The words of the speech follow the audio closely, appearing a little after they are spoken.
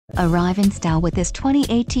Arrive in style with this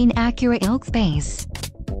 2018 Acura ILX base.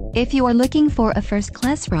 If you are looking for a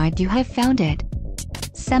first-class ride, you have found it.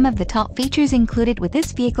 Some of the top features included with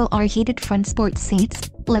this vehicle are heated front sport seats,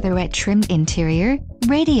 leatherette trimmed interior,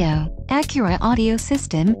 radio, Acura audio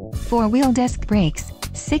system, 4-wheel disc brakes,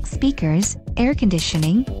 6 speakers, air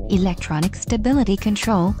conditioning, electronic stability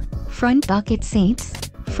control, front bucket seats,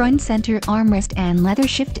 front center armrest and leather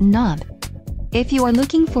shift knob. If you are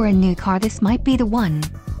looking for a new car, this might be the one.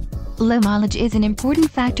 Low mileage is an important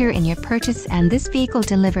factor in your purchase, and this vehicle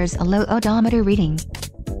delivers a low odometer reading.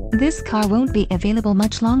 This car won't be available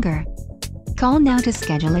much longer. Call now to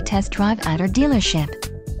schedule a test drive at our dealership.